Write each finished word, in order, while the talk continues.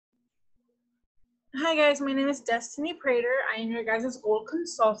Hi guys, my name is Destiny Prater. I am your guys' gold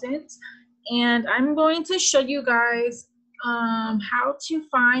consultant, and I'm going to show you guys how to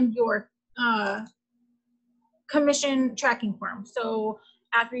find your commission tracking form. So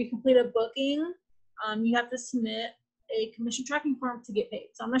after you complete a booking, you have to submit a commission tracking form to get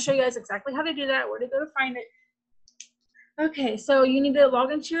paid. So I'm going to show you guys exactly how to do that, where to go to find it. Okay, so you need to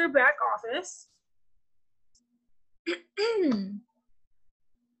log into your back office.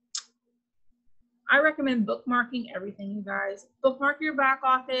 I recommend bookmarking everything, you guys. Bookmark your back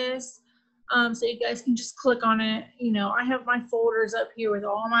office so you guys can just click on it. You know, I have my folders up here with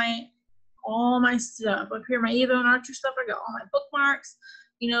all my stuff. Up here, my Evo and Archer stuff, I got all my bookmarks.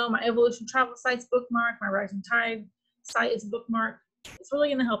 You know, my Evolution Travel site's bookmark, my Rising Tide site is bookmarked. It's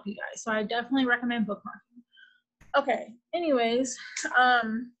really gonna help you guys. So I definitely recommend bookmarking. Okay, anyways,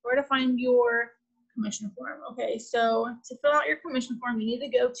 where to find your commission form. Okay, so to fill out your commission form, you need to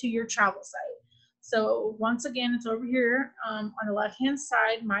go to your travel site. So once again, it's over here on the left-hand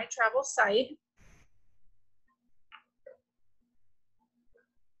side, my travel site.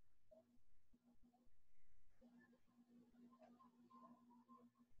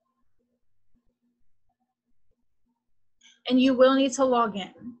 And you will need to log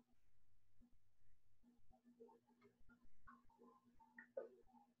in.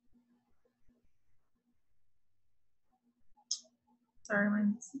 Sorry,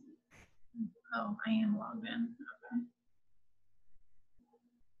 oh, I am logged in.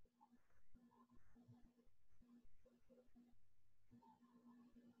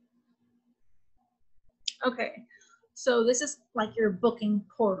 Okay, so this is like your booking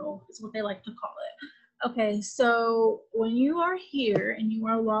portal, is what they like to call it. Okay, so when you are here and you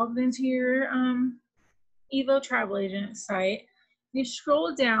are logged into your Evo Travel Agent site, you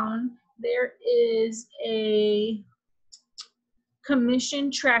scroll down, there is a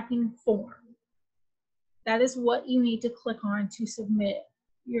commission tracking form. That is what you need to click on to submit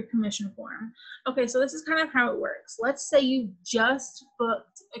your commission form. Okay, so this is kind of how it works. Let's say you just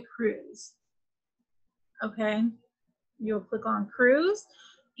booked a cruise. Okay, you'll click on cruise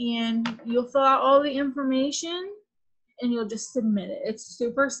and you'll fill out all the information and you'll just submit it. It's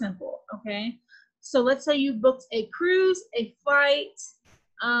super simple, okay? So let's say you booked a cruise, a flight,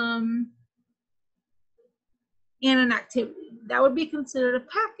 and an activity. That would be considered a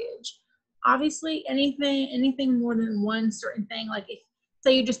package. Obviously, anything more than one certain thing, like if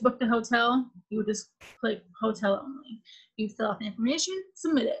say you just booked a hotel, you would just click hotel only. You fill out the information,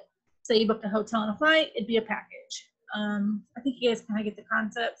 submit it. Say you booked a hotel and a flight, it'd be a package. I think you guys kind of get the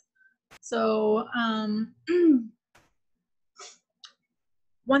concept. So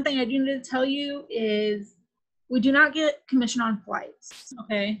one thing I do need to tell you is we do not get commission on flights,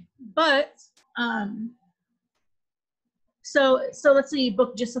 okay? But so let's say you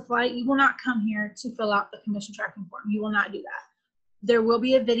book just a flight, you will not come here to fill out the commission tracking form. You will not do that. There will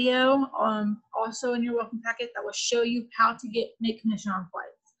be a video also in your welcome packet that will show you how to make commission on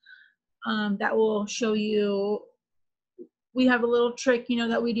flights. That will show you, we have a little trick, you know,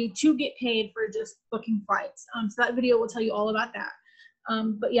 that we do to get paid for just booking flights. So that video will tell you all about that.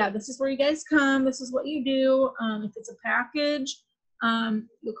 But yeah, this is where you guys come. This is what you do. If it's a package,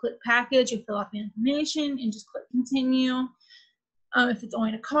 you'll click package, you fill out the information and just click continue. If it's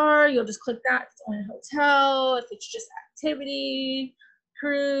only a car, you'll just click that. If it's only a hotel, if it's just activity,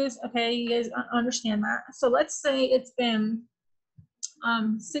 cruise, okay, you guys understand that. So let's say it's been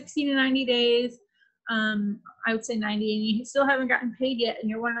 60 to 90 days. I would say 90, and you still haven't gotten paid yet, and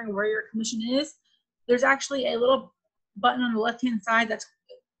you're wondering where your commission is. There's actually a little button on the left-hand side that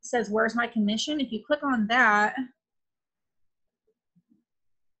says, "Where's my commission?" If you click on that,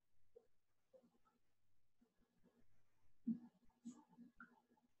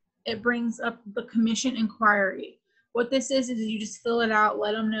 it brings up the commission inquiry. What this is you just fill it out,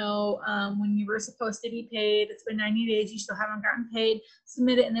 let them know when you were supposed to be paid. It's been 90 days, you still haven't gotten paid,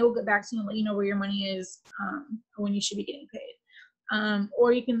 submit it, and they will get back to you and let you know where your money is when you should be getting paid.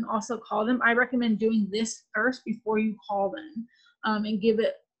 Or you can also call them. I recommend doing this first before you call them and give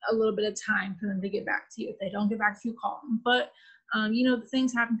it a little bit of time for them to get back to you. If they don't get back to you, call them. But you know, the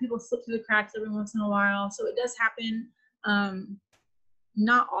things happen. People slip through the cracks every once in a while, so it does happen.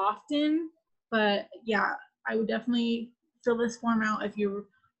 Not often, but yeah, I would definitely fill this form out. If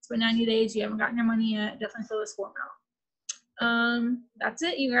it's been 90 days, you haven't gotten your money yet, definitely fill this form out. That's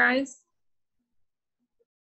it, you guys.